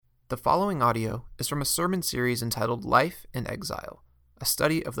The following audio is from a sermon series entitled Life in Exile, a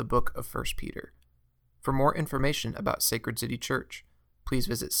study of the book of 1 Peter. For more information about Sacred City Church, please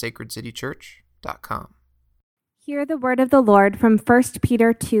visit sacredcitychurch.com. Hear the word of the Lord from 1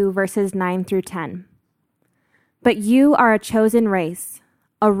 Peter 2, verses 9 through 10. But you are a chosen race,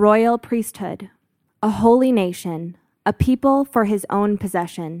 a royal priesthood, a holy nation, a people for his own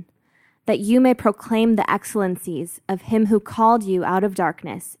possession, that you may proclaim the excellencies of him who called you out of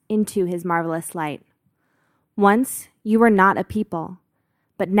darkness into his marvelous light. Once you were not a people,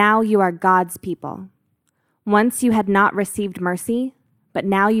 but now you are God's people. Once you had not received mercy, but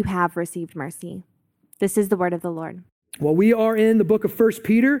now you have received mercy. This is the word of the Lord. Well, we are in the book of 1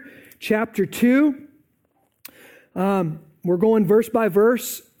 Peter, chapter 2. We're going verse by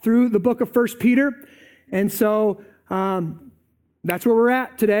verse through the book of 1 Peter. And so that's where we're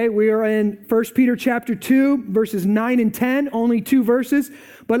at today. We are in 1 Peter chapter 2, verses 9 and 10, only 2 verses.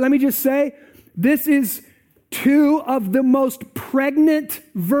 But let me just say, this is 2 of the most pregnant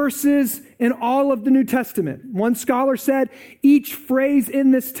verses in all of the New Testament. One scholar said each phrase in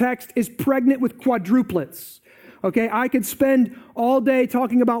this text is pregnant with quadruplets. Okay, I could spend all day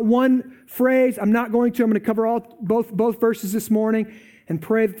talking about one phrase. I'm not going to. I'm going to cover both verses this morning and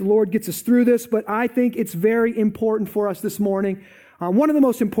pray that the Lord gets us through this. But I think it's very important for us this morning. One of the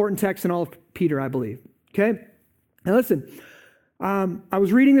most important texts in all of Peter, I believe. Okay, now listen. I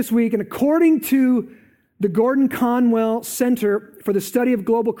was reading this week, and according to the Gordon Conwell Center for the Study of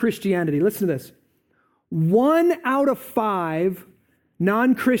Global Christianity, listen to this. 1 out of 5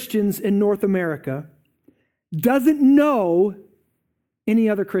 non-Christians in North America doesn't know any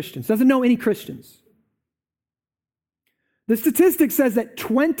other Christians, doesn't know any Christians. The statistic says that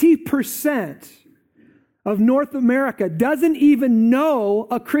 20% of North America doesn't even know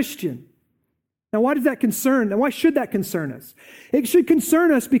a Christian. Now, why does that concern? Now, why should that concern us? It should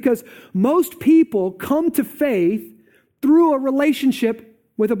concern us because most people come to faith through a relationship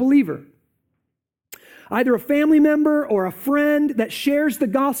with a believer. Either a family member or a friend that shares the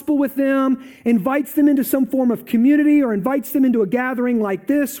gospel with them, invites them into some form of community, or invites them into a gathering like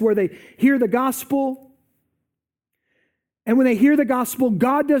this where they hear the gospel. And when they hear the gospel,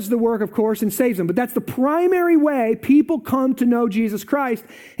 God does the work, of course, and saves them. But that's the primary way people come to know Jesus Christ,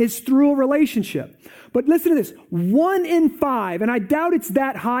 is through a relationship. But listen to this. 1 in 5, and I doubt it's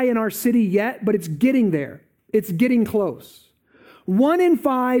that high in our city yet, but it's getting there. It's getting close. 1 in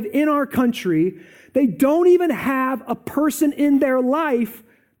 5 in our country, they don't even have a person in their life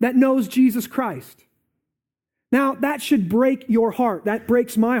that knows Jesus Christ. Now, that should break your heart. That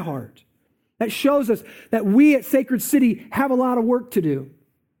breaks my heart. That shows us that we at Sacred City have a lot of work to do.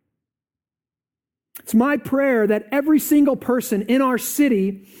 It's my prayer that every single person in our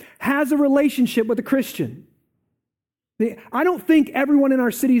city has a relationship with a Christian. I don't think everyone in our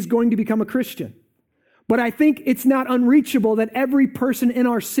city is going to become a Christian, but I think it's not unreachable that every person in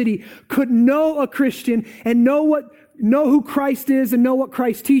our city could know a Christian and know who Christ is and know what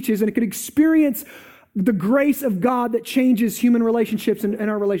Christ teaches, and it could experience the grace of God that changes human relationships and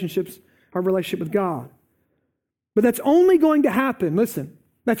our relationship with God. But that's only going to happen, listen,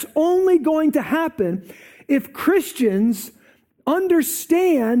 that's only going to happen if Christians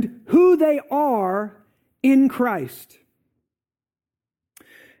understand who they are in Christ.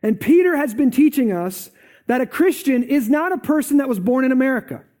 And Peter has been teaching us that a Christian is not a person that was born in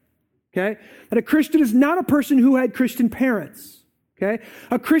America, okay? That a Christian is not a person who had Christian parents. Okay?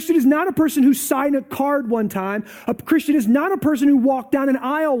 A Christian is not a person who signed a card one time. A Christian is not a person who walked down an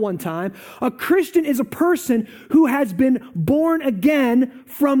aisle one time. A Christian is a person who has been born again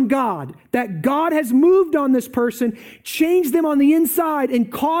from God. That God has moved on this person, changed them on the inside,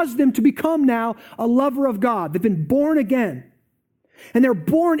 and caused them to become now a lover of God. They've been born again. And they're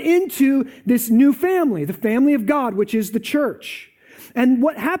born into this new family, the family of God, which is the church. And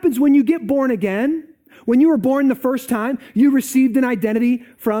what happens when you get born again? When you were born the first time, you received an identity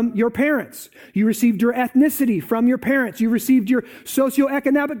from your parents. You received your ethnicity from your parents. You received your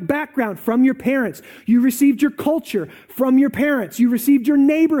socioeconomic background from your parents. You received your culture from your parents. You received your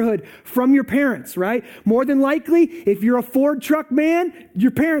neighborhood from your parents, right? More than likely, if you're a Ford truck man,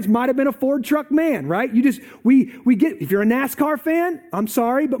 your parents might have been a Ford truck man, right? We get, if you're a NASCAR fan, I'm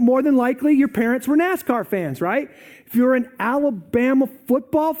sorry, but more than likely your parents were NASCAR fans, right? If you're an Alabama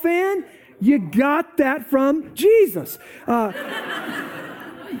football fan, you got that from Jesus, from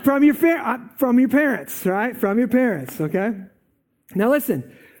your parents, right? From your parents, okay? Now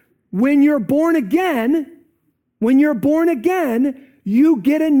listen, when you're born again, you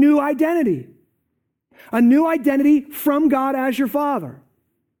get a new identity from God as your Father.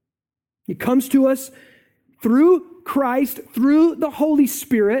 It comes to us through Christ through the Holy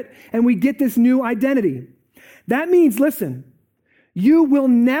Spirit, and we get this new identity. That means, listen, you will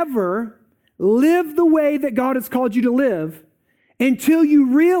never live the way that God has called you to live until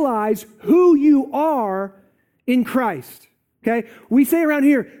you realize who you are in Christ. Okay? We say around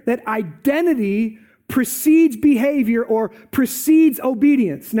here that identity precedes behavior or precedes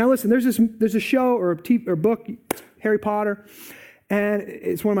obedience. Now listen, there's a show or a book, Harry Potter, and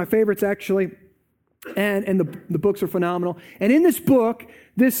it's one of my favorites actually. And the books are phenomenal. And in this book,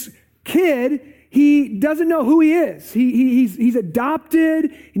 this kid, he doesn't know who he is. He's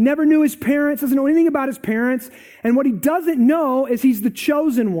adopted. He never knew his parents, doesn't know anything about his parents. And what he doesn't know is he's the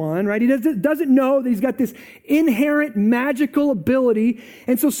chosen one, right? He doesn't know that he's got this inherent magical ability.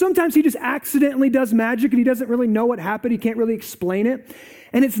 And so sometimes he just accidentally does magic and he doesn't really know what happened. He can't really explain it.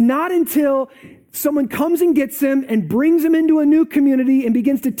 And it's not until someone comes and gets him and brings him into a new community and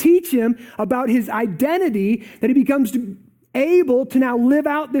begins to teach him about his identity that he becomes able to now live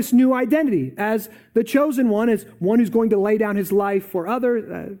out this new identity as the chosen one, as one who's going to lay down his life for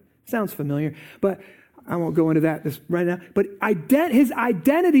others. Sounds familiar, but I won't go into that right now. But his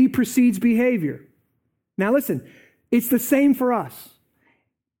identity precedes behavior. Now listen, it's the same for us.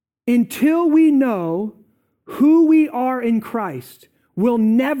 Until we know who we are in Christ, we'll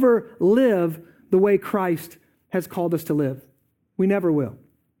never live the way Christ has called us to live. We never will.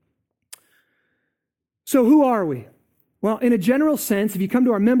 So who are we? Well, in a general sense, if you come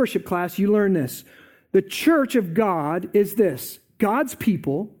to our membership class, you learn this. The church of God is this: God's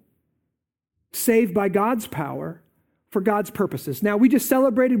people saved by God's power for God's purposes. Now, we just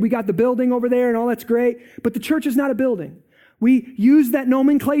celebrated, we got the building over there and all that's great, but the church is not a building. We use that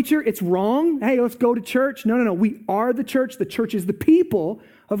nomenclature. It's wrong. Hey, let's go to church. No. We are the church. The church is the people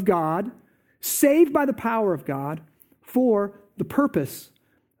of God, saved by the power of God for the purpose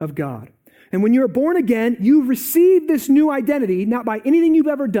of God. And when you're born again, you receive this new identity, not by anything you've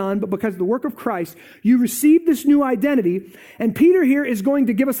ever done, but because of the work of Christ. You receive this new identity. And Peter here is going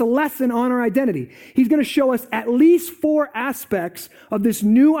to give us a lesson on our identity. He's going to show us at least 4 aspects of this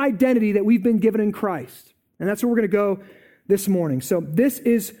new identity that we've been given in Christ. And that's where we're going to go this morning. So this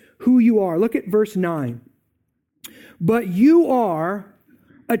is who you are. Look at verse 9. But you are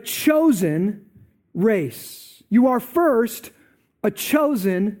a chosen race. You are first a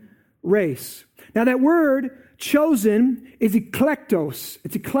chosen race. Now that word chosen is eklektos.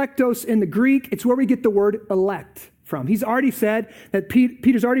 It's eklektos in the Greek. It's where we get the word elect from. He's already said that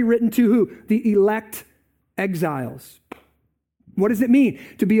Peter's already written to who? The elect exiles. What does it mean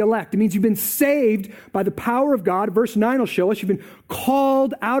to be elect? It means you've been saved by the power of God. Verse 9 will show us you've been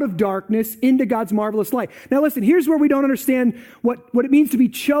called out of darkness into God's marvelous light. Now listen, here's where we don't understand what it means to be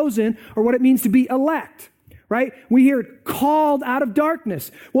chosen or what it means to be elect. Right? We hear called out of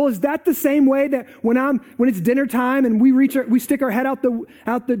darkness. Well, is that the same way that when it's dinner time and we stick our head out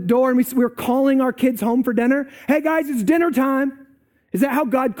the door and we're calling our kids home for dinner? Hey guys, it's dinner time. Is that how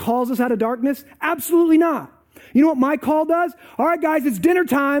God calls us out of darkness? Absolutely not. You know what my call does? All right, guys, it's dinner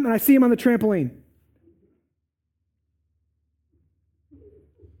time, and I see him on the trampoline.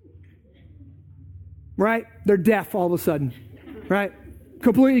 Right? They're deaf all of a sudden. Right?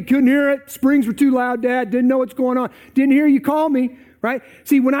 Completely couldn't hear it. Springs were too loud, Dad. Didn't know what's going on. Didn't hear you call me, right?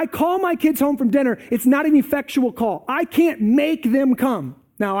 See, when I call my kids home from dinner, it's not an effectual call. I can't make them come.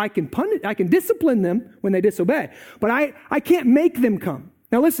 Now, I can discipline them when they disobey, but I can't make them come.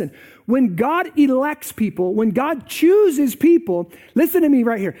 Now, listen, when God elects people, when God chooses people, listen to me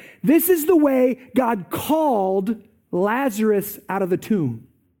right here. This is the way God called Lazarus out of the tomb.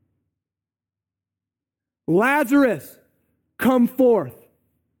 Lazarus, come forth.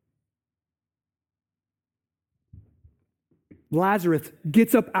 Lazarus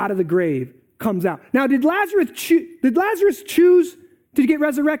gets up out of the grave, comes out. Now, did Lazarus choose to get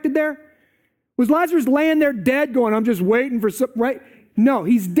resurrected there? Was Lazarus laying there dead going, I'm just waiting for something, right? No,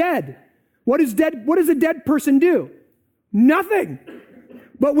 he's dead. What does a dead person do? Nothing.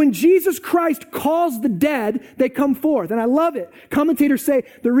 But when Jesus Christ calls the dead, they come forth. And I love it. Commentators say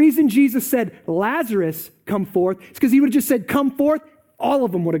the reason Jesus said, Lazarus, come forth, is because he would have just said, come forth, all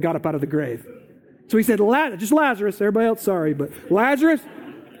of them would have got up out of the grave. So he said, just Lazarus, everybody else, sorry, but Lazarus,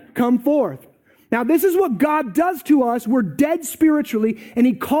 come forth. Now, this is what God does to us. We're dead spiritually, and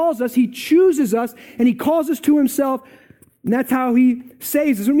he calls us, he chooses us, and he calls us to himself. And that's how he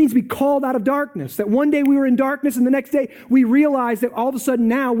saves us. It means to be called out of darkness. That one day we were in darkness, and the next day we realize that all of a sudden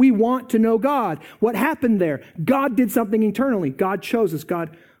now we want to know God. What happened there? God did something internally. God chose us.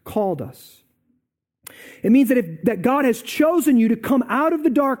 God called us. It means that God has chosen you to come out of the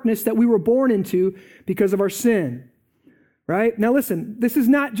darkness that we were born into because of our sin. Right? Now listen, this is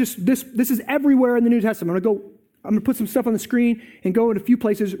not just this is everywhere in the New Testament. I'm going to go I'm going to put some stuff on the screen and go in a few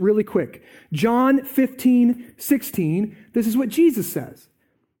places really quick. John 15:16, this is what Jesus says.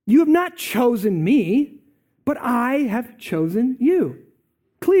 You have not chosen me, but I have chosen you.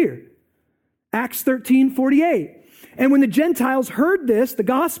 Clear. Acts 13:48. And when the Gentiles heard this, the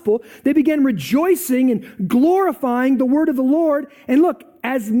gospel, they began rejoicing and glorifying the word of the Lord. And look,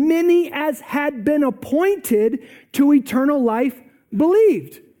 as many as had been appointed to eternal life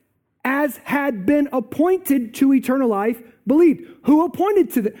believed. As had been appointed to eternal life believed. Who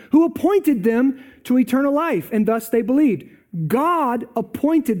appointed them to eternal life? And thus they believed. God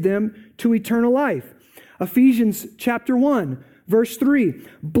appointed them to eternal life. Ephesians chapter 1. Verse 3,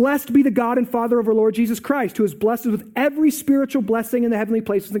 blessed be the God and Father of our Lord Jesus Christ, who has blessed us with every spiritual blessing in the heavenly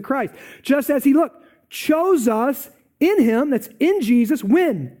places in Christ. Just as he, chose us in him, that's in Jesus,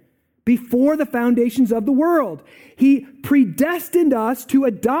 when? Before the foundations of the world. He predestined us to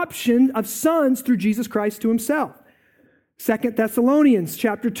adoption of sons through Jesus Christ to himself. 2 Thessalonians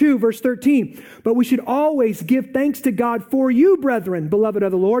chapter 2, verse 13. But we should always give thanks to God for you, brethren, beloved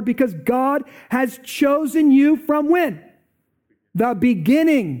of the Lord, because God has chosen you from when? The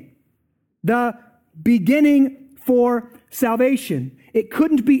beginning for salvation. It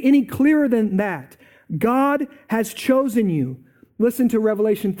couldn't be any clearer than that. God has chosen you. Listen to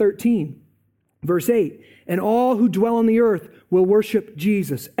Revelation 13, verse 8. And all who dwell on the earth will worship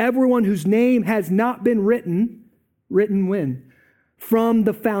Jesus. Everyone whose name has not been written when? From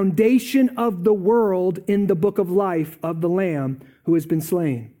the foundation of the world in the book of life of the Lamb who has been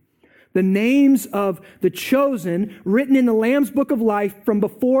slain. The names of the chosen written in the Lamb's book of life from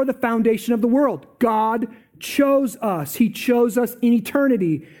before the foundation of the world. God chose us. He chose us in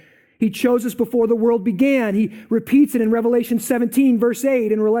eternity. He chose us before the world began. He repeats it in Revelation 17, verse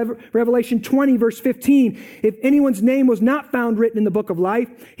 8, and Revelation 20, verse 15. If anyone's name was not found written in the book of life,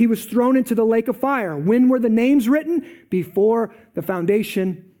 he was thrown into the lake of fire. When were the names written? Before the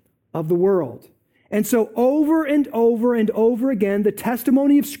foundation of the world. And so over and over and over again, the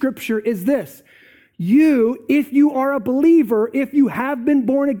testimony of Scripture is this. You, if you are a believer, if you have been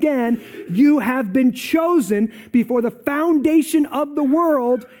born again, you have been chosen before the foundation of the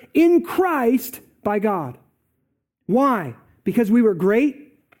world in Christ by God. Why? Because we were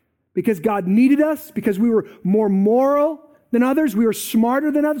great? Because God needed us? Because we were more moral than others? We were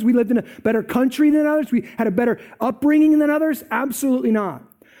smarter than others? We lived in a better country than others? We had a better upbringing than others? Absolutely not.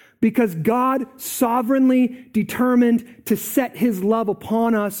 Because God sovereignly determined to set his love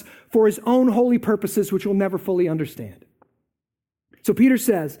upon us for his own holy purposes, which we'll never fully understand. So Peter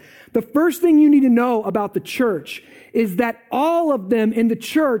says, the first thing you need to know about the church is that all of them in the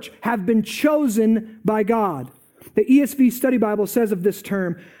church have been chosen by God. The ESV Study Bible says of this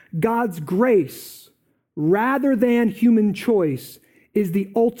term, God's grace, rather than human choice, is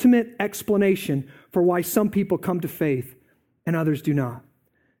the ultimate explanation for why some people come to faith and others do not.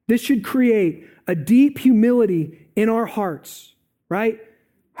 This should create a deep humility in our hearts, right?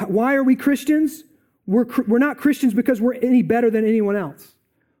 Why are we Christians? We're not Christians because we're any better than anyone else.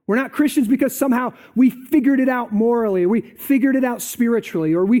 We're not Christians because somehow we figured it out morally, or we figured it out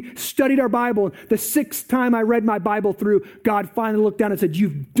spiritually, or we studied our Bible. The sixth time I read my Bible through, God finally looked down and said,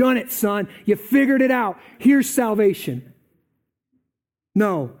 you've done it, son. You figured it out. Here's salvation.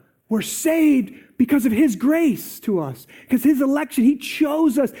 No, we're saved because of his grace to us, because his election, he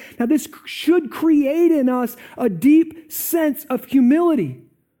chose us. Now this should create in us a deep sense of humility.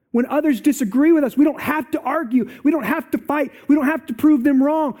 When others disagree with us, we don't have to argue. We don't have to fight. We don't have to prove them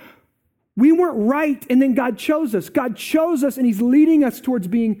wrong. We weren't right, and then God chose us. God chose us, and he's leading us towards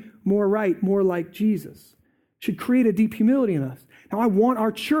being more right, more like Jesus. It should create a deep humility in us. Now, I want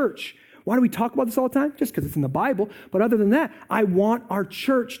our church. Why do we talk about this all the time? Just because it's in the Bible. But other than that, I want our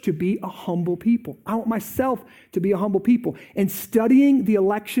church to be a humble people. I want myself to be a humble people. And studying the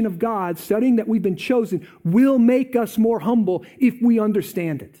election of God, studying that we've been chosen, will make us more humble if we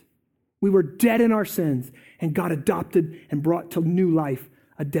understand it. We were dead in our sins, and God adopted and brought to new life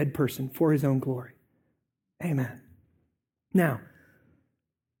a dead person for his own glory. Amen. Now,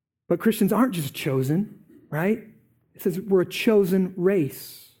 but Christians aren't just chosen, right? It says we're a chosen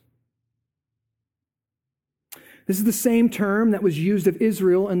race. This is the same term that was used of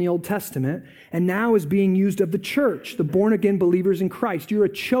Israel in the Old Testament and now is being used of the church, the born-again believers in Christ. You're a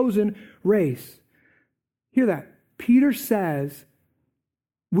chosen race. Hear that. Peter says,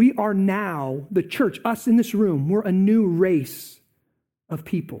 we are now, the church, us in this room, we're a new race of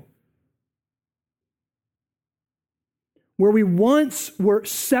people. Where we once were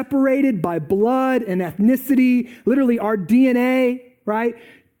separated by blood and ethnicity, literally our DNA, right?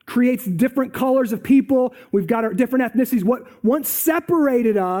 Creates different colors of people. We've got our different ethnicities. What once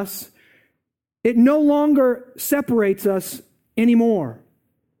separated us It no longer separates us anymore.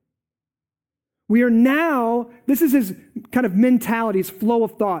 We are now, this is his kind of mentality, his flow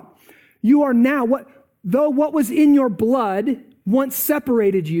of thought. You are now, though what was in your blood once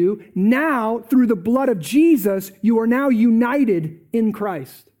separated you, now through the blood of Jesus, you are now united in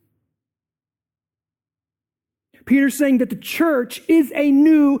Christ. Peter's saying that the church is a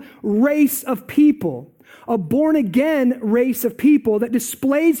new race of people, a born-again race of people that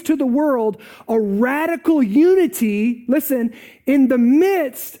displays to the world a radical unity, listen, in the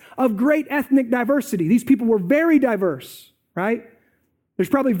midst of great ethnic diversity. These people were very diverse, right? There's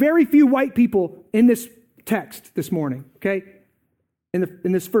probably very few white people in this text this morning, okay?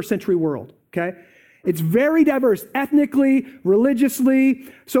 In this first century world, okay? It's very diverse, ethnically, religiously,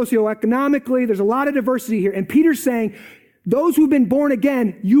 socioeconomically. There's a lot of diversity here. And Peter's saying, those who've been born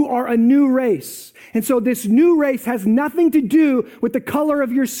again, you are a new race. And so this new race has nothing to do with the color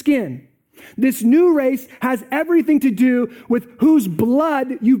of your skin. This new race has everything to do with whose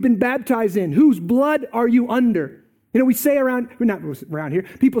blood you've been baptized in. Whose blood are you under? You know, we say not around here,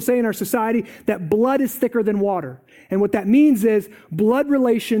 people say in our society that blood is thicker than water. And what that means is blood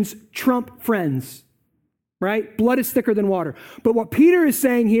relations trump friends, right? Blood is thicker than water. But what Peter is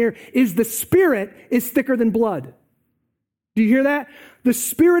saying here is the Spirit is thicker than blood. Do you hear that? The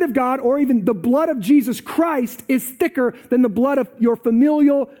Spirit of God, or even the blood of Jesus Christ, is thicker than the blood of your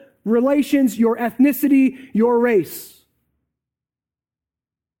familial relations, your ethnicity, your race.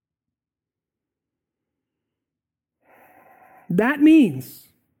 That means,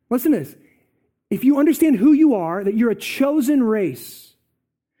 listen to this, if you understand who you are, that you're a chosen race,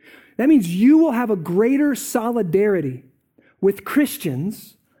 that means you will have a greater solidarity with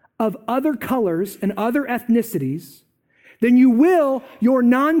Christians of other colors and other ethnicities than you will your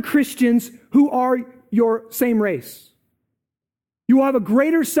non-Christians who are your same race. You will have a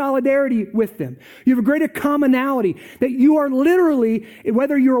greater solidarity with them. You have a greater commonality, that you are literally,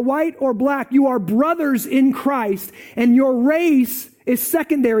 whether you're white or black, you are brothers in Christ, and your race is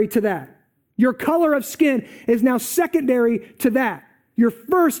secondary to that. Your color of skin is now secondary to that. You're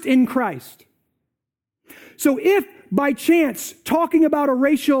first in Christ. So if by chance, talking about a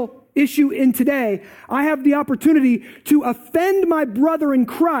racial issue in today, I have the opportunity to offend my brother in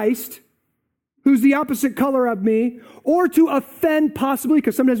Christ, who's the opposite color of me, or to offend possibly,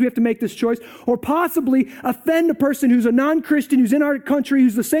 because sometimes we have to make this choice, or possibly offend a person who's a non-Christian, who's in our country,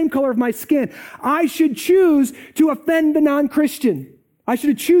 who's the same color of my skin, I should choose to offend the non-Christian. I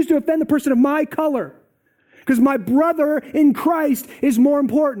should choose to offend the person of my color, because my brother in Christ is more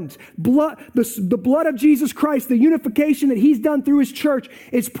important. The blood of Jesus Christ, the unification that he's done through his church,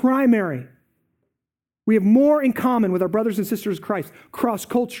 is primary. We have more in common with our brothers and sisters in Christ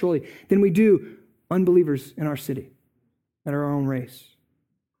cross-culturally than we do unbelievers in our city, at our own race.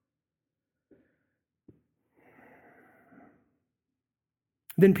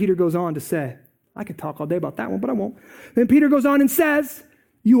 Then Peter goes on to say, I could talk all day about that one, but I won't. Then Peter goes on and says,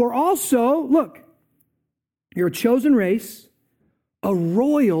 you are also, look, you're a chosen race, a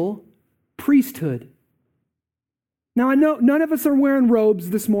royal priesthood. Now I know none of us are wearing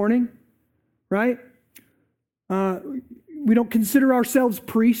robes this morning, right? We don't consider ourselves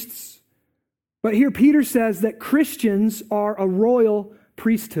priests. But here Peter says that Christians are a royal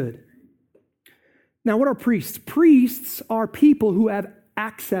priesthood. Now, what are priests? Priests are people who have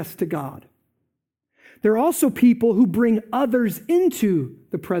access to God. They're also people who bring others into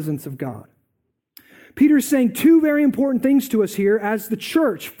the presence of God. Peter is saying two very important things to us here as the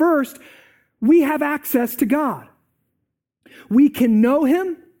church. First, we have access to God. We can know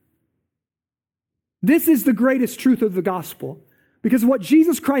him. This is the greatest truth of the gospel. Because of what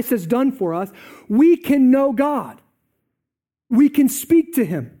Jesus Christ has done for us, we can know God. We can speak to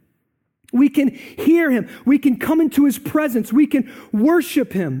him. We can hear him. We can come into his presence. We can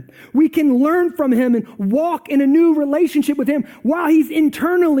worship him. We can learn from him and walk in a new relationship with him while he's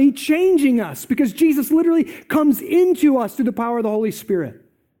internally changing us, because Jesus literally comes into us through the power of the Holy Spirit.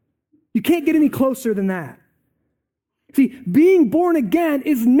 You can't get any closer than that. See, being born again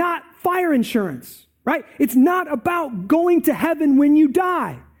is not fire insurance, right? It's not about going to heaven when you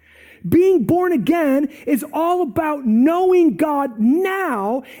die. Being born again is all about knowing God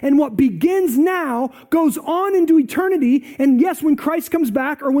now, and what begins now goes on into eternity. And yes, when Christ comes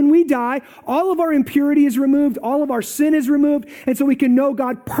back or when we die, all of our impurity is removed, all of our sin is removed, and so we can know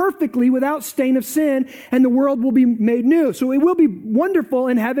God perfectly without stain of sin, and the world will be made new. So it will be wonderful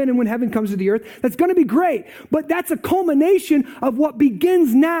in heaven, and when heaven comes to the earth, that's going to be great. But that's a culmination of what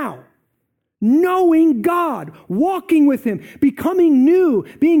begins now. Knowing God, walking with him, becoming new,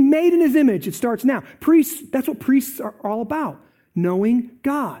 being made in his image. It starts now. Priests, that's what priests are all about. Knowing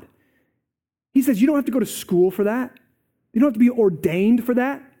God. He says you don't have to go to school for that. You don't have to be ordained for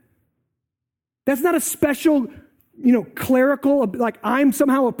that. That's not a special, clerical, like I'm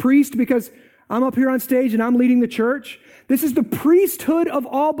somehow a priest because I'm up here on stage and I'm leading the church. This is the priesthood of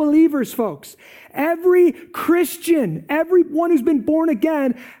all believers, folks. Every Christian, everyone who's been born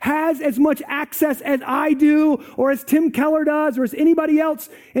again has as much access as I do or as Tim Keller does or as anybody else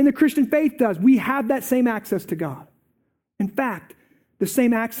in the Christian faith does. We have that same access to God. In fact, the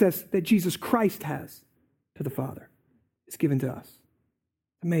same access that Jesus Christ has to the Father is given to us.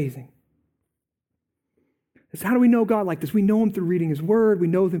 Amazing. So how do we know God like this? We know him through reading his word. We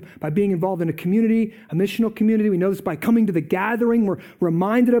know him by being involved in a community, a missional community. We know this by coming to the gathering. We're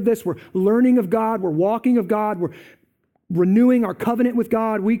reminded of this. We're learning of God. We're walking of God. We're renewing our covenant with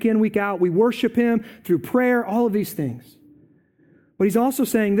God week in, week out. We worship him through prayer, all of these things. But he's also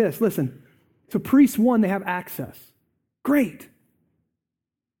saying this, listen, so priests, one, they have access. Great.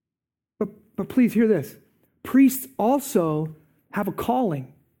 But please hear this. Priests also have a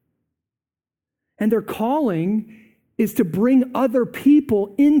calling. And their calling is to bring other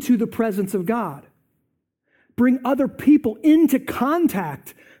people into the presence of God. Bring other people into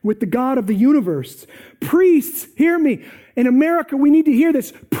contact with the God of the universe. Priests, hear me. In America, we need to hear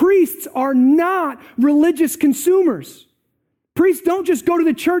this. Priests are not religious consumers. Priests don't just go to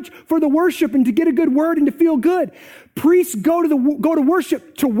the church for the worship and to get a good word and to feel good. Priests go to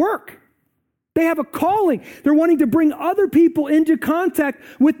worship to work. They have a calling. They're wanting to bring other people into contact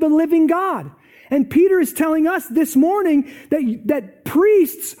with the living God. And Peter is telling us this morning that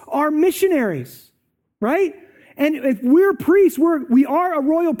priests are missionaries, right? And if we're priests, we are a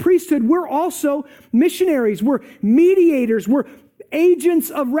royal priesthood. We're also missionaries. We're mediators. We're agents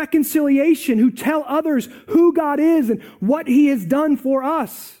of reconciliation who tell others who God is and what he has done for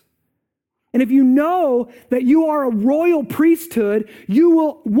us. And if you know that you are a royal priesthood, you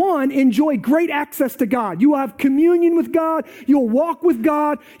will, one, enjoy great access to God. You will have communion with God. You'll walk with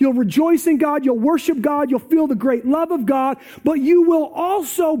God. You'll rejoice in God. You'll worship God. You'll feel the great love of God. But you will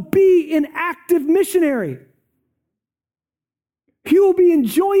also be an active missionary. You will be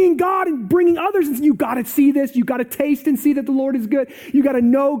enjoying God and bringing others. And you got to see this. You got to taste and see that the Lord is good. You got to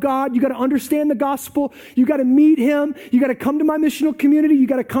know God. You got to understand the gospel. You got to meet him. You got to come to my missional community. You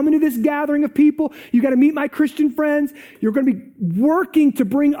got to come into this gathering of people. You got to meet my Christian friends. You're going to be working to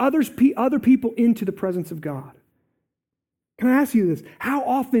bring other people into the presence of God. Can I ask you this? How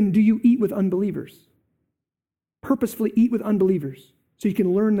often do you eat with unbelievers? Purposefully eat with unbelievers so you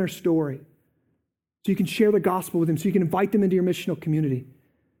can learn their story. So you can share the gospel with them, so you can invite them into your missional community.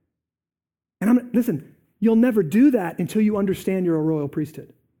 And listen, you'll never do that until you understand you're a royal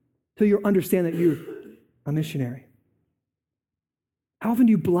priesthood, until you understand that you're a missionary. How often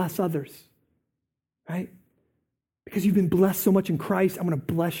do you bless others, right? Because you've been blessed so much in Christ, I'm going to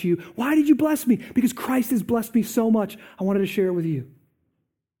bless you. Why did you bless me? Because Christ has blessed me so much, I wanted to share it with you.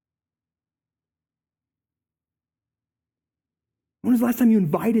 When was the last time you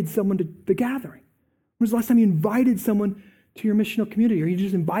invited someone to the gathering? When was the last time you invited someone to your missional community? Or you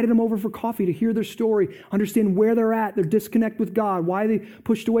just invited them over for coffee to hear their story, understand where they're at, their disconnect with God, why they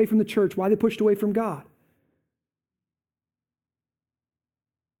pushed away from the church, why they pushed away from God?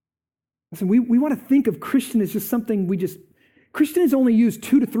 Listen, we want to think of Christian as just something Christian is only used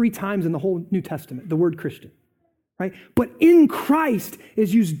 2 to 3 times in the whole New Testament, the word Christian, right? But in Christ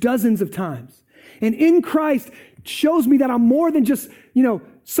is used dozens of times. And in Christ shows me that I'm more than just,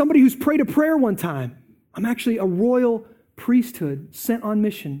 somebody who's prayed a prayer one time. I'm actually a royal priesthood sent on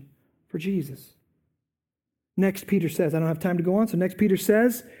mission for Jesus. Next, Peter says, I don't have time to go on, so next Peter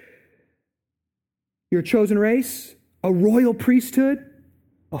says, you're a chosen race, a royal priesthood,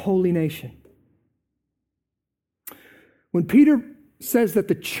 a holy nation. When Peter says that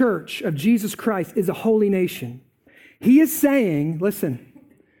the church of Jesus Christ is a holy nation, he is saying, listen,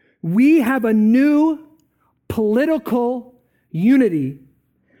 we have a new political unity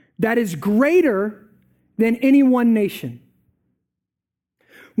that is greater than any one nation.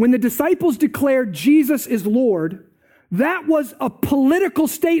 When the disciples declared Jesus is Lord, that was a political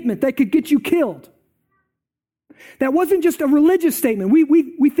statement that could get you killed. That wasn't just a religious statement.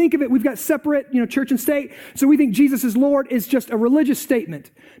 We think of it, we've got separate, church and state, so we think Jesus is Lord is just a religious statement.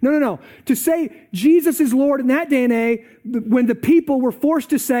 No. To say Jesus is Lord in that day and age, when the people were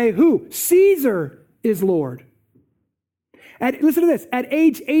forced to say, who? Caesar is Lord. Listen to this, at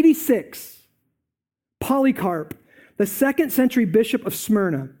age 86, Polycarp, the 2nd century bishop of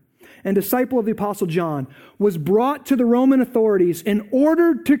Smyrna and disciple of the Apostle John, was brought to the Roman authorities in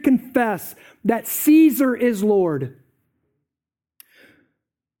order to confess that Caesar is Lord.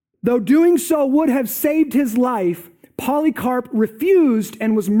 Though doing so would have saved his life, Polycarp refused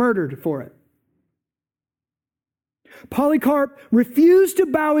and was murdered for it. Polycarp refused to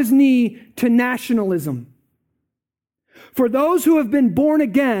bow his knee to nationalism. For those who have been born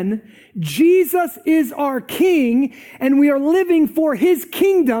again, Jesus is our King, and we are living for his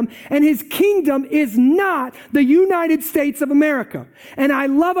kingdom, and his kingdom is not the United States of America. And I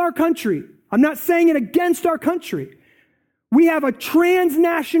love our country. I'm not saying it against our country. We have a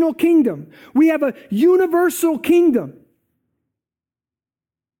transnational kingdom. We have a universal kingdom.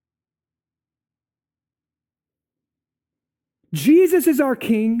 Jesus is our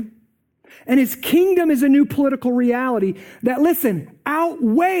King, and his kingdom is a new political reality that, listen,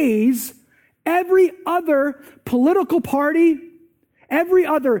 outweighs every other political party, every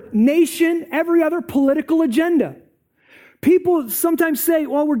other nation, every other political agenda. People sometimes say,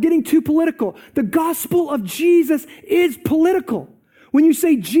 well, we're getting too political. The gospel of Jesus is political. When you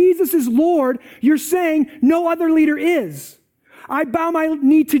say Jesus is Lord, you're saying no other leader is. I bow my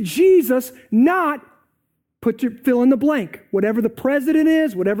knee to Jesus, not fill in the blank. Whatever the president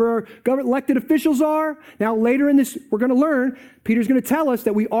is, whatever our government elected officials are. Now, later in this, we're going to learn, Peter's going to tell us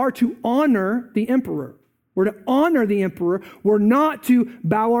that we are to honor the emperor. We're to honor the emperor. We're not to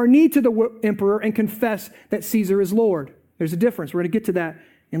bow our knee to the emperor and confess that Caesar is Lord. There's a difference. We're going to get to that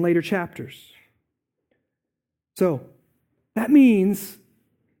in later chapters. So, that means,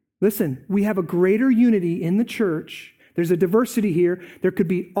 listen, we have a greater unity in the church. There's a diversity here. There could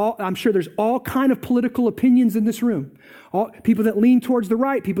be I'm sure there's all kind of political opinions in this room. People that lean towards the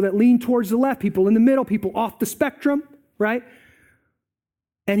right, people that lean towards the left, people in the middle, people off the spectrum, right?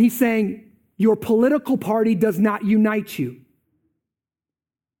 And he's saying, your political party does not unite you.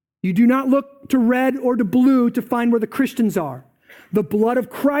 You do not look to red or to blue to find where the Christians are. The blood of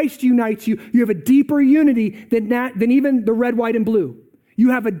Christ unites you. You have a deeper unity than even the red, white, and blue.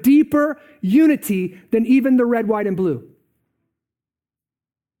 You have a deeper unity than even the red, white, and blue.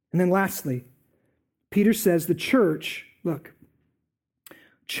 And then lastly, Peter says the church, look,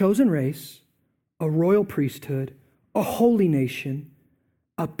 chosen race, a royal priesthood, a holy nation,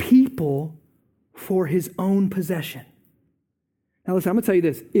 a people for his own possession. Now listen, I'm going to tell you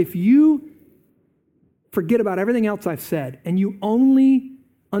this. If you forget about everything else I've said and you only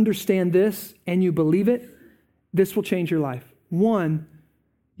understand this and you believe it, this will change your life. One,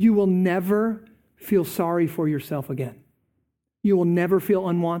 you will never feel sorry for yourself again. You will never feel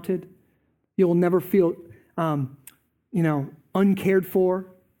unwanted. You will never feel, uncared for.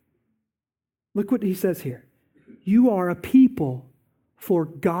 Look what he says here. You are a people for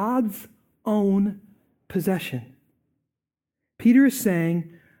God's own possession. Peter is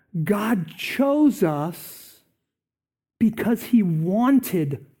saying God chose us because he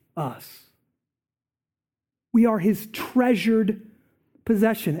wanted us. We are his treasured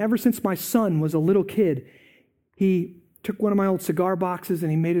possession. Ever since my son was a little kid, he took one of my old cigar boxes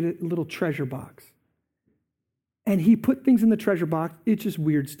and he made it a little treasure box. And he put things in the treasure box. It's just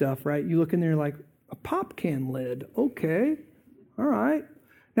weird stuff, right? You look in there like, a pop can lid. Okay. All right.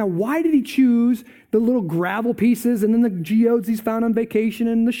 Now, why did he choose the little gravel pieces and then the geodes he's found on vacation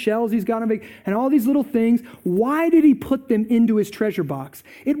and the shells he's got on vacation and all these little things? Why did he put them into his treasure box?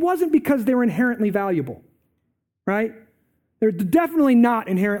 It wasn't because they were inherently valuable, right? They're definitely not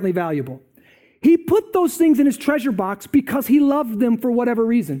inherently valuable. He put those things in his treasure box because he loved them for whatever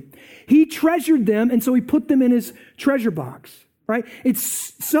reason. He treasured them, and so he put them in his treasure box, right? It's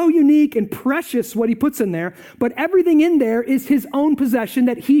so unique and precious what he puts in there, but everything in there is his own possession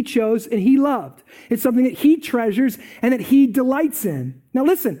that he chose and he loved. It's something that he treasures and that he delights in. Now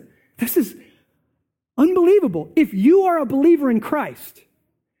listen, this is unbelievable. If you are a believer in Christ,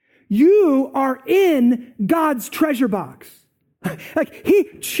 you are in God's treasure box. Like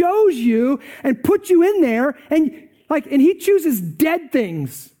he chose you and put you in there and he chooses dead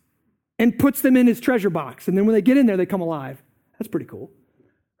things and puts them in his treasure box. And then when they get in there, they come alive. That's pretty cool,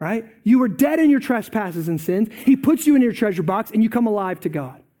 right? You were dead in your trespasses and sins. He puts you in your treasure box and you come alive to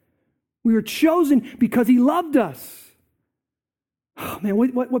God. We were chosen because he loved us. Oh man,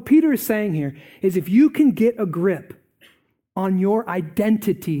 what Peter is saying here is if you can get a grip on your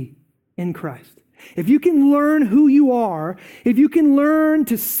identity in Christ, if you can learn who you are, if you can learn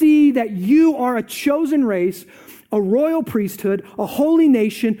to see that you are a chosen race, a royal priesthood, a holy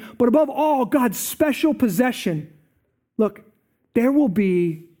nation, but above all, God's special possession, look, there will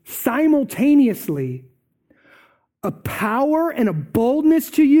be simultaneously a power and a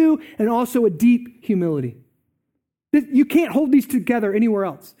boldness to you and also a deep humility. You can't hold these together anywhere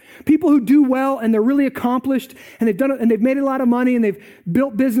else. People who do well and they're really accomplished and they've done it and they've made a lot of money and they've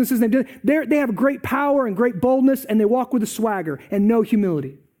built businesses and they have great power and great boldness and they walk with a swagger and no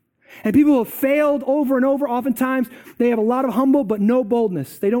humility. And people who have failed over and over, oftentimes they have a lot of humble but no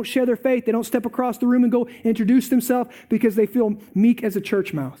boldness. They don't share their faith. They don't step across the room and go introduce themselves because they feel meek as a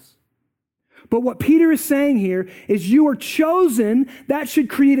church mouse. But what Peter is saying here is you are chosen. That should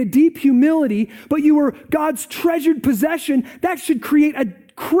create a deep humility, but you are God's treasured possession. That should create a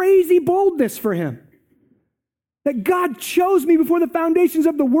crazy boldness for him. That God chose me before the foundations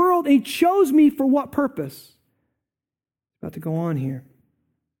of the world, and he chose me for what purpose? About to go on here.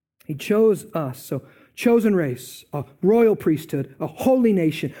 He chose us, so chosen race, a royal priesthood, a holy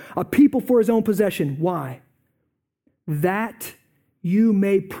nation, a people for his own possession. Why? That you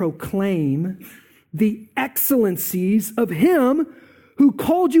may proclaim the excellencies of him who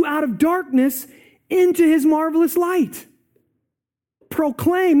called you out of darkness into his marvelous light.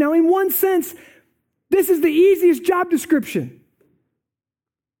 Proclaim. Now, in one sense, this is the easiest job description,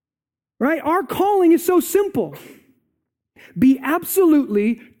 right? Our calling is so simple. Be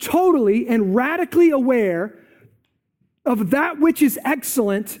absolutely, totally, and radically aware of that which is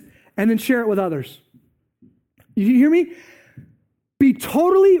excellent and then share it with others. You hear me? Be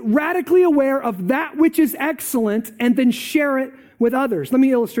totally, radically aware of that which is excellent and then share it with others. Let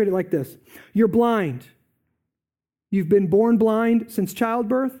me illustrate it like this. You're blind. You've been born blind since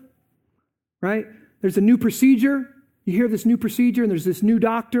childbirth, right? There's a new procedure. You hear this new procedure, and there's this new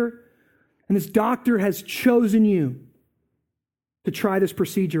doctor, and this doctor has chosen you to try this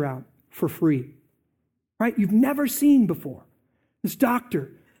procedure out for free, right? You've never seen before. This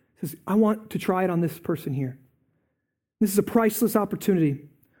doctor says, I want to try it on this person here. This is a priceless opportunity.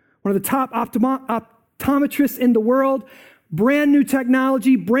 One of the top optometrists in the world, brand new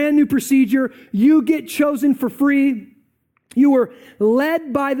technology, brand new procedure. You get chosen for free. You were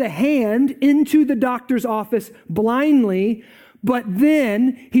led by the hand into the doctor's office blindly, but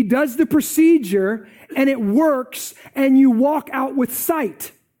then he does the procedure and it works and you walk out with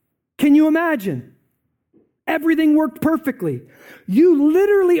sight. Can you imagine? Everything worked perfectly. You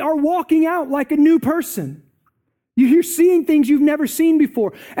literally are walking out like a new person. You're seeing things you've never seen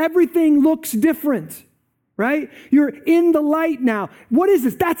before. Everything looks different, right? You're in the light now. What is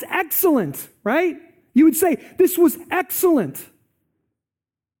this? That's excellent, right? You would say, this was excellent.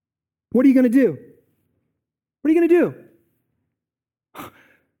 What are you going to do? What are you going to do?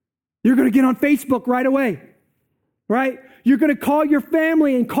 You're going to get on Facebook right away, right? You're going to call your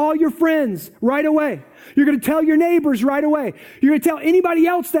family and call your friends right away. You're going to tell your neighbors right away. You're going to tell anybody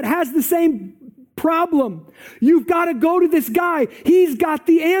else that has the same problem. You've got to go to this guy. He's got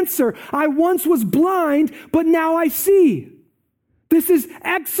the answer. I once was blind, but now I see. This is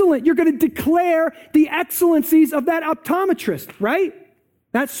excellent. You're going to declare the excellencies of that optometrist, right?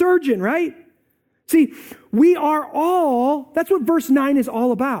 That surgeon, right? See, we are all, that's what verse 9 is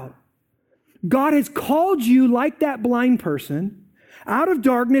all about. God has called you like that blind person out of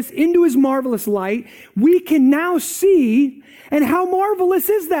darkness into his marvelous light. We can now see, and how marvelous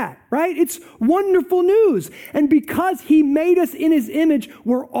is that, right? It's wonderful news. And because he made us in his image,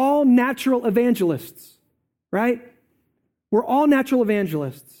 we're all natural evangelists, right? We're all natural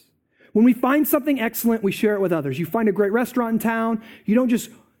evangelists. When we find something excellent, we share it with others. You find a great restaurant in town,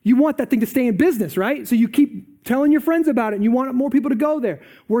 you want that thing to stay in business, right? So you keep telling your friends about it and you want more people to go there.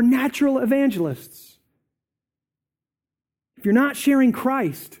 We're natural evangelists. If you're not sharing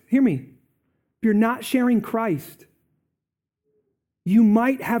Christ, hear me, if you're not sharing Christ, you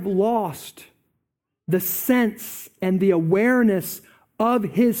might have lost the sense and the awareness of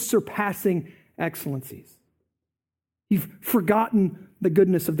his surpassing excellencies. You've forgotten the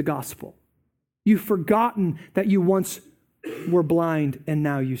goodness of the gospel. You've forgotten that you once were blind and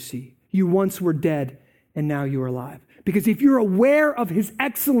now you see. You once were dead and now you are alive. Because if you're aware of his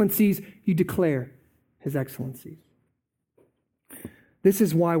excellencies, you declare his excellencies. This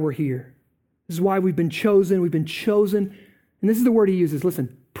is why we're here. This is why we've been chosen. We've been chosen. And this is the word he uses.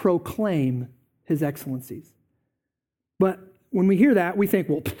 Listen, proclaim his excellencies. But when we hear that, we think,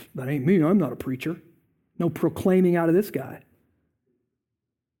 well, that ain't me. I'm not a preacher. No proclaiming out of this guy.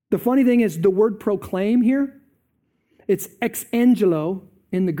 The funny thing is the word proclaim here, it's ex angelo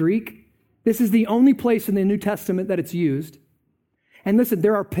in the Greek. This is the only place in the New Testament that it's used. And listen,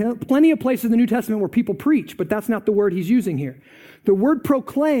 there are plenty of places in the New Testament where people preach, but that's not the word he's using here. The word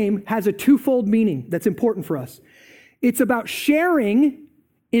proclaim has a twofold meaning that's important for us. It's about sharing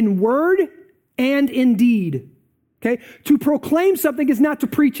in word and in deed. Okay? To proclaim something is not to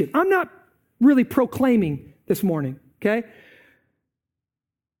preach it. I'm not really proclaiming this morning. Okay?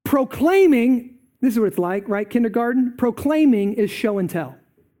 Proclaiming, this is what it's like, right? Kindergarten. Proclaiming is show and tell.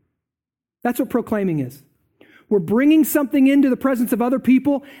 That's what proclaiming is. We're bringing something into the presence of other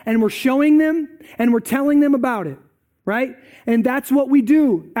people and we're showing them and we're telling them about it. right? And that's what we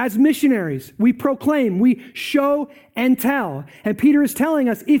do as missionaries. We proclaim, we show and tell. And Peter is telling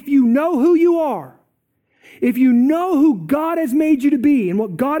us, if you know who you are, if you know who God has made you to be and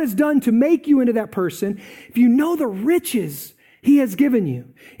what God has done to make you into that person, if you know the riches He has given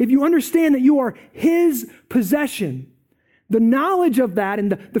you, if you understand that you are His possession, the knowledge of that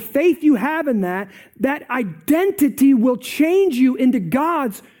and the faith you have in that identity will change you into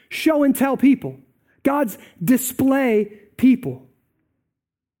God's show and tell people, God's display people.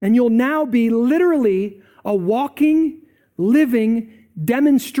 And you'll now be literally a walking, living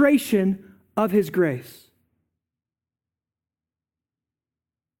demonstration of His grace.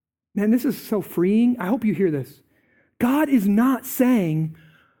 Man, this is so freeing. I hope you hear this. God is not saying,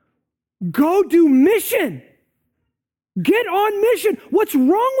 go do mission. Get on mission. What's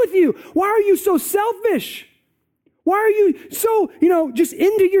wrong with you? Why are you so selfish? Why are you so, just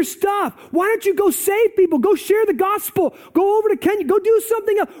into your stuff? Why don't you go save people? Go share the gospel. Go over to Kenya. Go do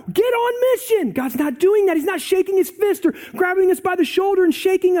something else. Get on mission. God's not doing that. He's not shaking His fist or grabbing us by the shoulder and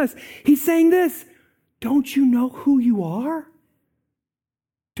shaking us. He's saying this, don't you know who you are?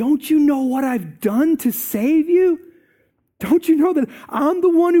 Don't you know what I've done to save you? Don't you know that I'm the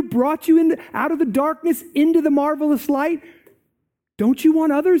one who brought you out of the darkness into the marvelous light? Don't you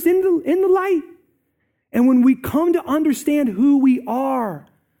want others in the light? And when we come to understand who we are,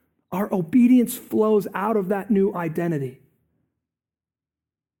 our obedience flows out of that new identity.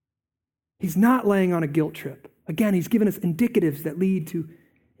 He's not laying on a guilt trip. Again, He's given us indicatives that lead to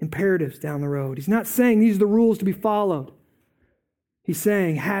imperatives down the road. He's not saying these are the rules to be followed. He's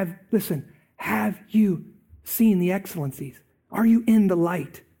saying, have you seen the excellencies? Are you in the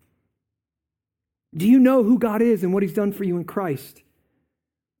light? Do you know who God is and what He's done for you in Christ?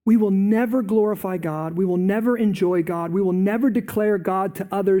 We will never glorify God. We will never enjoy God. We will never declare God to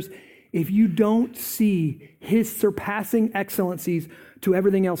others if you don't see His surpassing excellencies to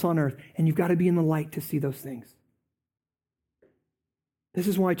everything else on earth. And you've got to be in the light to see those things. This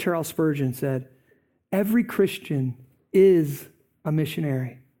is why Charles Spurgeon said, every Christian is a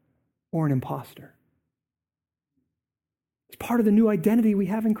missionary or an imposter. It's part of the new identity we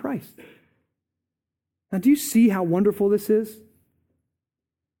have in Christ. Now, do you see how wonderful this is?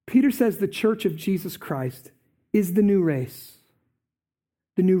 Peter says the church of Jesus Christ is the new race,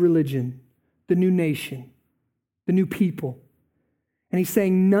 the new religion, the new nation, the new people. And he's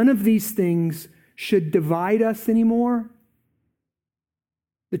saying none of these things should divide us anymore.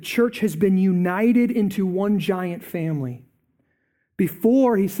 The church has been united into one giant family.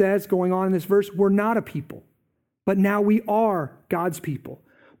 Before, he says, going on in this verse, we're not a people, but now we are God's people.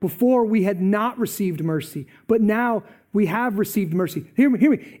 Before, we had not received mercy, but now we have received mercy. Hear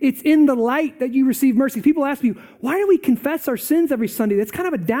me. It's in the light that you receive mercy. People ask me, why do we confess our sins every Sunday? That's kind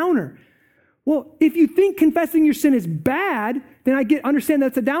of a downer. Well, if you think confessing your sin is bad, then understand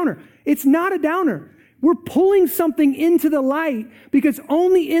that's a downer. It's not a downer. We're pulling something into the light because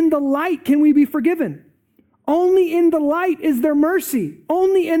only in the light can we be forgiven. Only in the light is there mercy.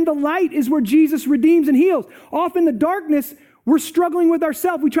 Only in the light is where Jesus redeems and heals. Off in the darkness, we're struggling with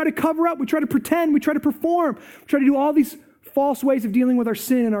ourselves. We try to cover up. We try to pretend. We try to perform. We try to do all these false ways of dealing with our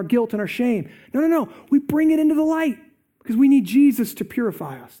sin and our guilt and our shame. No. We bring it into the light because we need Jesus to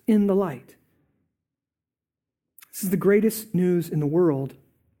purify us in the light. This is the greatest news in the world.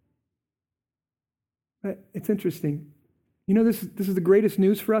 It's interesting. You know, this is the greatest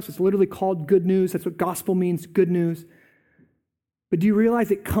news for us. It's literally called good news. That's what gospel means, good news. But do you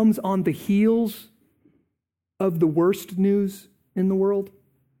realize it comes on the heels of the worst news in the world?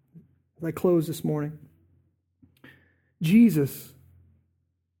 As I close this morning. Jesus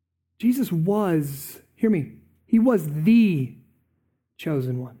was, hear me, He was the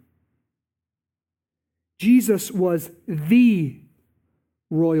chosen one. Jesus was the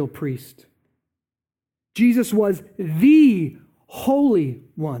royal priest. Jesus was the Holy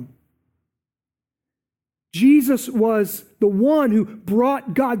One. Jesus was the one who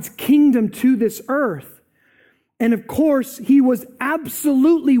brought God's kingdom to this earth. And of course, He was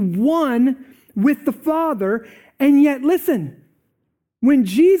absolutely one with the Father. And yet, listen, when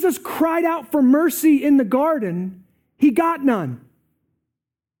Jesus cried out for mercy in the garden, He got none.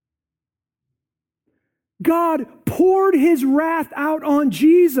 God poured His wrath out on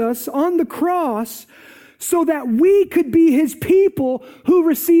Jesus on the cross so that we could be His people who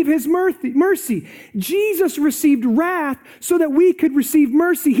receive His mercy. Jesus received wrath so that we could receive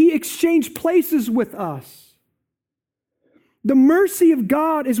mercy. He exchanged places with us. The mercy of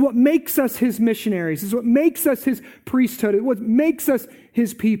God is what makes us His missionaries, is what makes us His priesthood, it's what makes us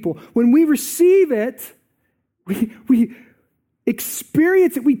His people. When we receive it, we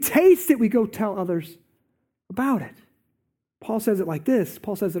experience it, we taste it, we go tell others about it. Paul says it like this.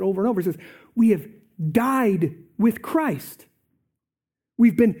 Paul says it over and over. He says, we have died with Christ.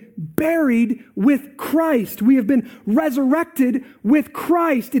 We've been buried with Christ. We have been resurrected with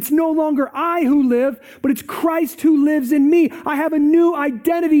Christ. It's no longer I who live, but it's Christ who lives in me. I have a new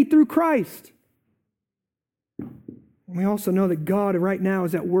identity through Christ. And we also know that God right now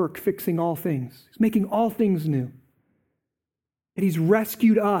is at work fixing all things. He's making all things new. And He's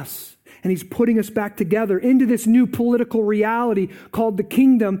rescued us, and He's putting us back together into this new political reality called the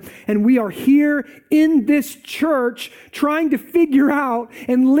kingdom. And we are here in this church trying to figure out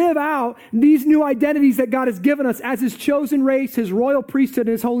and live out these new identities that God has given us as His chosen race, His royal priesthood,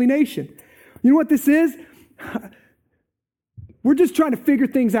 and His holy nation. You know what this is? We're just trying to figure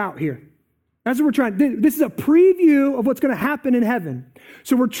things out here. That's what we're trying. This is a preview of what's going to happen in heaven.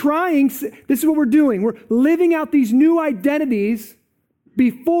 So this is what we're doing. We're living out these new identities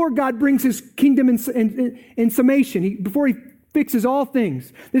before God brings His kingdom in summation, before He fixes all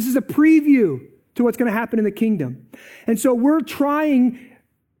things. This is a preview to what's going to happen in the kingdom. And so we're trying,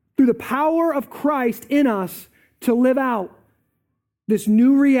 through the power of Christ in us, to live out this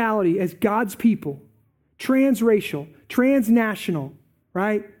new reality as God's people, transracial, transnational,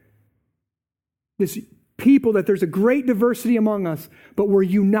 right? This people that there's a great diversity among us, but we're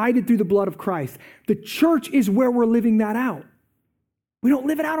united through the blood of Christ. The church is where we're living that out. We don't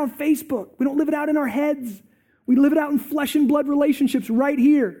live it out on Facebook. We don't live it out in our heads. We live it out in flesh and blood relationships right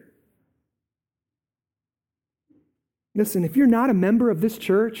here. Listen, if you're not a member of this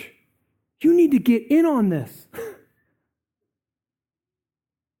church, you need to get in on this.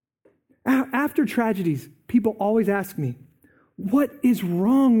 After tragedies, people always ask me, what is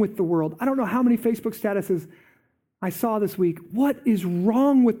wrong with the world? I don't know how many Facebook statuses I saw this week. What is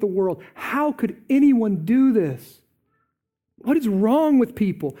wrong with the world? How could anyone do this? What is wrong with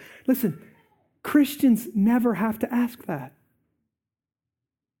people? Listen, Christians never have to ask that.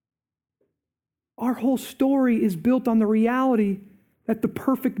 Our whole story is built on the reality that the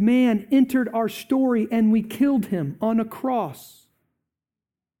perfect man entered our story and we killed him on a cross.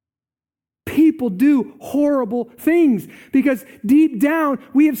 People do horrible things because deep down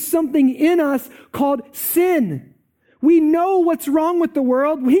we have something in us called sin. We know what's wrong with the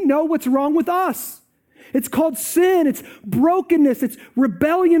world. We know what's wrong with us. It's called sin. It's brokenness. It's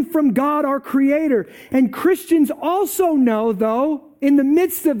rebellion from God, our Creator. And Christians also know, though, in the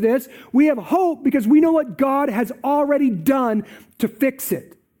midst of this, we have hope because we know what God has already done to fix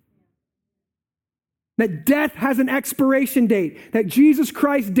it. That death has an expiration date. That Jesus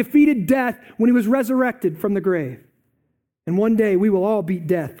Christ defeated death when He was resurrected from the grave. And one day we will all beat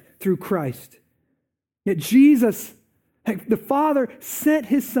death through Christ. Yet Jesus, the Father sent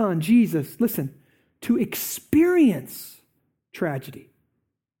His Son, Jesus, listen, to experience tragedy.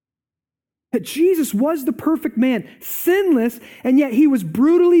 That Jesus was the perfect man, sinless, and yet He was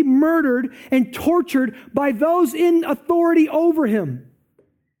brutally murdered and tortured by those in authority over Him.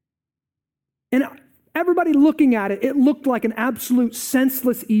 And everybody looking at it, it looked like an absolute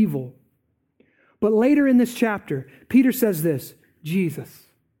senseless evil. But later in this chapter, Peter says this, Jesus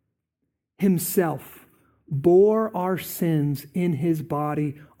Himself bore our sins in His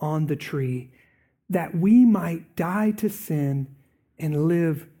body on the tree, that we might die to sin and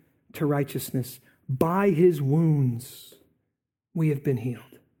live to righteousness. By His wounds we have been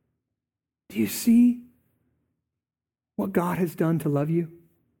healed. Do you see what God has done to love you?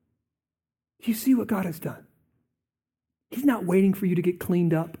 Do you see what God has done? He's not waiting for you to get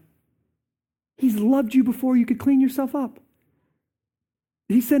cleaned up. He's loved you before you could clean yourself up.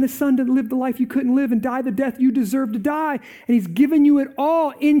 He sent His Son to live the life you couldn't live and die the death you deserve to die. And He's given you it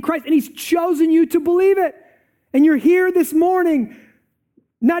all in Christ. And He's chosen you to believe it. And you're here this morning,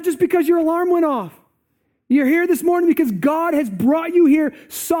 not just because your alarm went off. You're here this morning because God has brought you here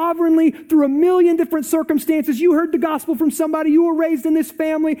sovereignly through a million different circumstances. You heard the gospel from somebody. You were raised in this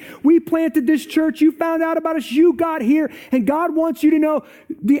family. We planted this church. You found out about us. You got here. And God wants you to know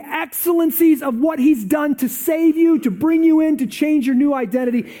the excellencies of what He's done to save you, to bring you in, to change your new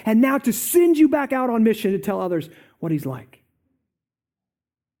identity, and now to send you back out on mission to tell others what He's like.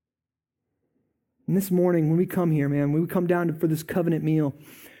 And this morning, when we come here, man, when we come down for this covenant meal,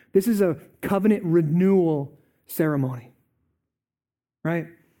 this is a covenant renewal ceremony, right?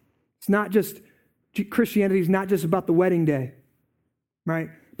 It's not just, Christianity is not just about the wedding day, right?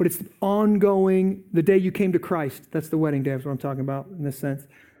 But it's ongoing, the day you came to Christ. That's the wedding day, is what I'm talking about in this sense.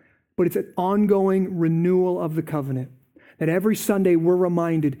 But it's an ongoing renewal of the covenant. That every Sunday we're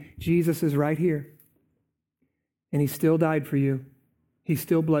reminded Jesus is right here. And He still died for you. He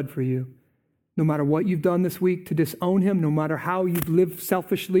still bled for you. No matter what you've done this week to disown him, no matter how you've lived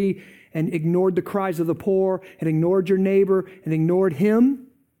selfishly and ignored the cries of the poor and ignored your neighbor and ignored him,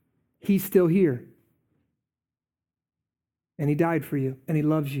 he's still here. And he died for you, and he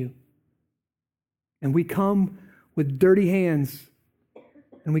loves you. And we come with dirty hands,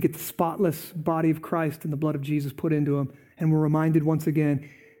 and we get the spotless body of Christ and the blood of Jesus put into him, and we're reminded once again,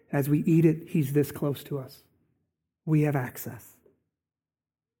 as we eat it, he's this close to us. We have access.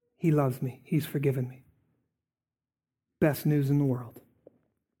 He loves me. He's forgiven me. Best news in the world.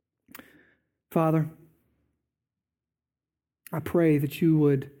 Father, I pray that you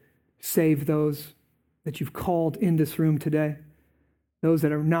would save those that you've called in this room today, those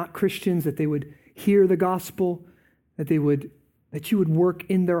that are not Christians, that they would hear the gospel, that you would work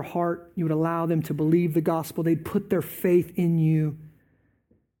in their heart, you would allow them to believe the gospel, they'd put their faith in you,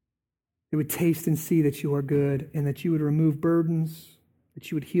 they would taste and see that you are good, and that you would remove burdens, that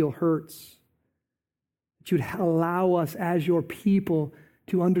you would heal hurts, that you would allow us as your people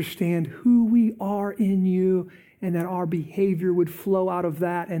to understand who we are in you, and that our behavior would flow out of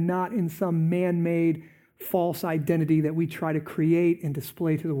that and not in some man-made false identity that we try to create and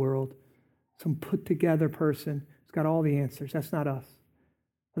display to the world. Some put-together person who's got all the answers. That's not us.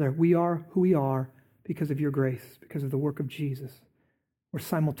 Father, we are who we are because of your grace, because of the work of Jesus. We're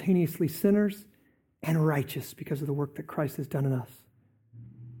simultaneously sinners and righteous because of the work that Christ has done in us.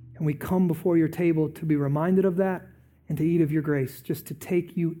 And we come before your table to be reminded of that and to eat of your grace, just to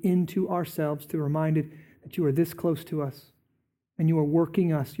take you into ourselves, to be reminded that you are this close to us and you are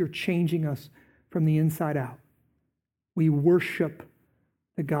working us, you're changing us from the inside out. We worship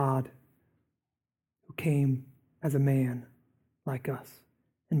the God who came as a man like us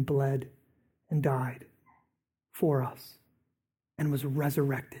and bled and died for us and was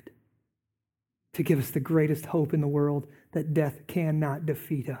resurrected to give us the greatest hope in the world, that death cannot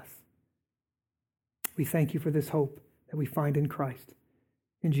defeat us. We thank you for this hope that we find in Christ.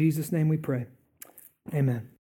 In Jesus' name we pray. Amen.